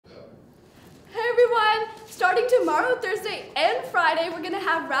starting tomorrow, Thursday, and Friday, we're going to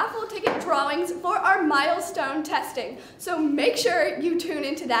have raffle ticket drawings for our milestone testing. So make sure you tune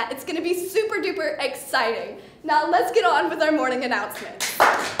into that. It's going to be super duper exciting. Now let's get on with our morning announcements.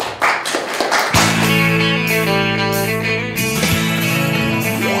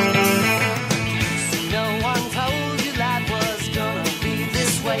 No one told you life was gonna be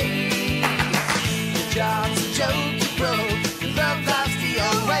this way. Your job's a joke, you broke, your love life's the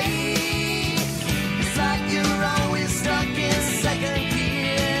old way. It's like you're always stuck in second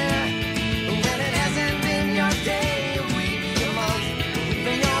gear. When it hasn't been your day, your week, your month,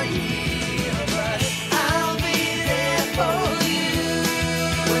 even your year. But I'll be there for you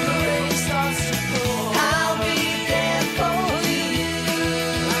when the rain starts to pour. I'll be there for you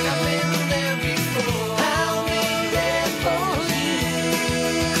like I've been there before. I'll be there for you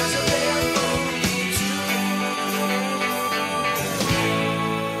 'cause I'm there for you too.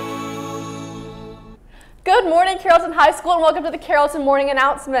 Good morning, Carrollton High School, and welcome to the Carrollton Morning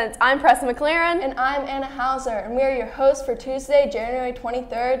Announcements. I'm Preston McLaren. And I'm Anna Hauser, and we are your hosts for Tuesday, January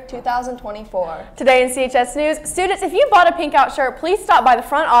 23rd, 2024. Today in CHS News, students, if you bought a pink out shirt, please stop by the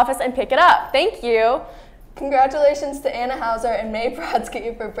front office and pick it up. Thank you. Congratulations to Anna Hauser and May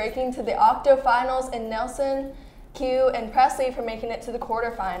Brodsky for breaking to the octo-finals, and Nelson, Q, and Presley for making it to the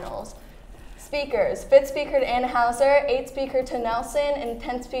quarterfinals. Speakers, 5th speaker to Anna Hauser, 8th speaker to Nelson, and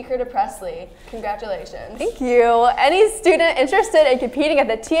 10th speaker to Presley. Congratulations. Thank you. Any student interested in competing at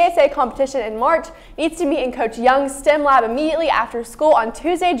the TSA competition in March needs to meet in Coach Young's STEM lab immediately after school on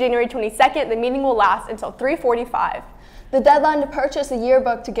Tuesday, January 22nd. The meeting will last until 3:45. The deadline to purchase a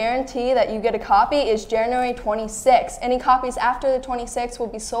yearbook to guarantee that you get a copy is January 26th. Any copies after the 26th will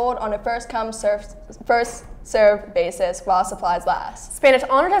be sold on a first-come, first-served basis while supplies last. Spanish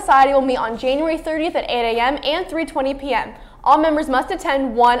Honor Society will meet on January 30th at 8 a.m. and 3:20 p.m. All members must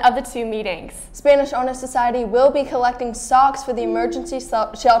attend one of the two meetings. Spanish Honor Society will be collecting socks for the emergency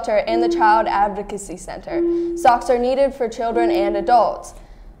shelter and the Child Advocacy Center. Socks are needed for children and adults.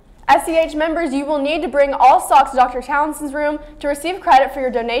 SEH members, you will need to bring all socks to Dr. Townsend's room to receive credit for your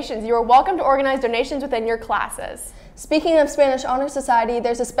donations. You are welcome to organize donations within your classes. Speaking of Spanish Honor Society,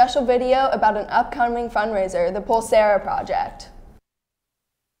 there's a special video about an upcoming fundraiser, the Pulsera Project.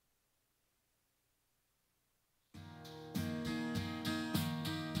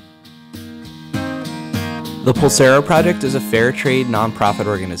 The Pulsera Project is a fair trade nonprofit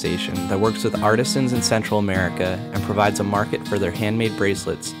organization that works with artisans in Central America and provides a market for their handmade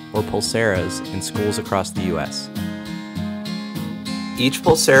bracelets, or pulseras, in schools across the U.S. Each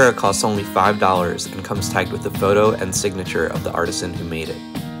pulsera costs only $5 and comes tagged with a photo and signature of the artisan who made it.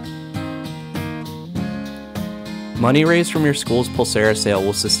 Money raised from your school's pulsera sale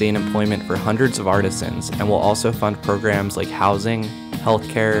will sustain employment for hundreds of artisans and will also fund programs like housing,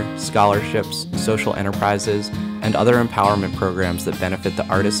 healthcare, scholarships, social enterprises, and other empowerment programs that benefit the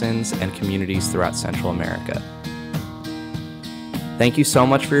artisans and communities throughout Central America. Thank you so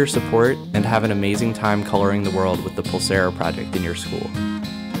much for your support, and have an amazing time coloring the world with the Pulsera Project in your school.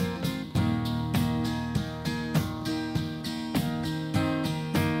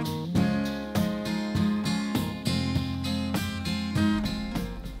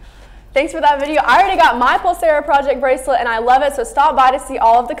 Thanks for that video. I already got my Pulsera Project bracelet and I love it, so stop by to see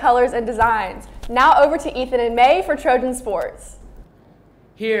all of the colors and designs. Now over to Ethan and May for Trojan Sports.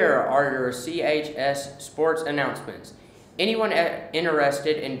 Here are your CHS sports announcements. Anyone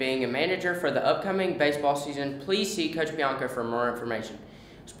interested in being a manager for the upcoming baseball season, please see Coach Bianca for more information.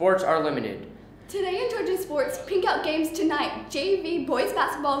 Sports are limited. Today in Trojan Sports, pink out games tonight. JV boys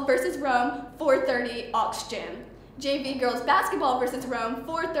basketball versus Rome, 4:30 Aux Gym. JV girls basketball versus Rome,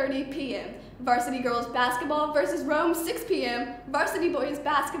 4:30 p.m. Varsity girls basketball versus Rome, 6 p.m. Varsity boys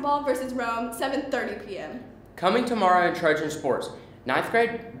basketball versus Rome, 7:30 p.m. Coming tomorrow in Trojan Sports, 9th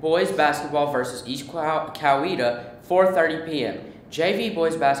grade boys basketball versus East Coweta, 4:30 p.m. JV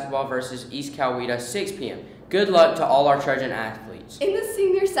boys basketball versus East Coweta, 6 p.m. Good luck to all our Trojan athletes. In the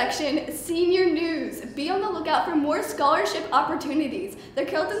senior section, senior news. Be on the lookout for more scholarship opportunities. The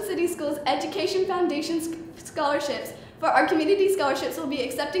Carrollton City Schools Education Foundation scholarships for our community scholarships will be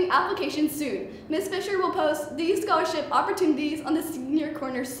accepting applications soon. Ms. Fisher will post these scholarship opportunities on the senior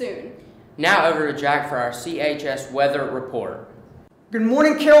corner soon. Now over to Jack for our CHS weather report. Good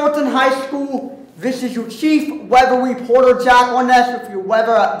morning, Carrollton High School. This is your Chief Weather Reporter, Jack Arness, with your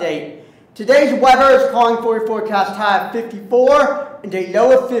weather update. Today's weather is calling for a forecast high of 54 and a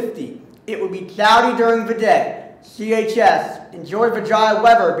low of 50. It will be cloudy during the day. CHS, enjoy the dry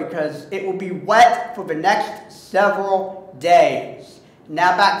weather because it will be wet for the next several days.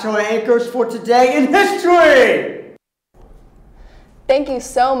 Now back to our anchors for today in history. Thank you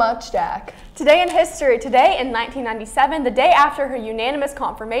so much, Jack. Today in history, today in 1997, the day after her unanimous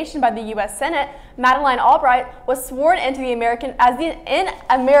confirmation by the U.S. Senate, Madeleine Albright was sworn into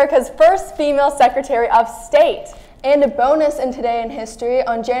America's first female Secretary of State. And a bonus in Today in History,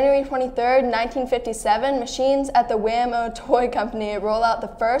 on January 23rd, 1957, machines at the Wham-O Toy Company roll out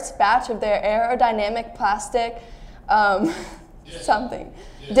the first batch of their aerodynamic plastic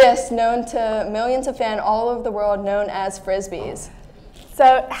disc known to millions of fans all over the world, known as Frisbees.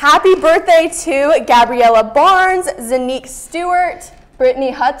 So happy birthday to Gabriella Barnes, Zanique Stewart,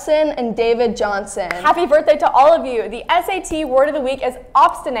 Brittany Hudson, and David Johnson. Happy birthday to all of you. The SAT word of the week is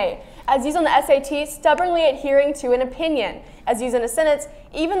obstinate. As used on the SAT, stubbornly adhering to an opinion. As used in a sentence,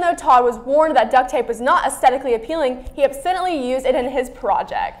 even though Todd was warned that duct tape was not aesthetically appealing, he obstinately used it in his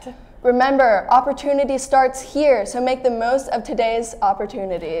project. Remember, opportunity starts here, so make the most of today's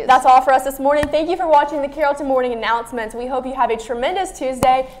opportunities. That's all for us this morning. Thank you for watching the Carrollton Morning Announcements. We hope you have a tremendous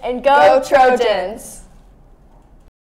Tuesday, and go Trojans!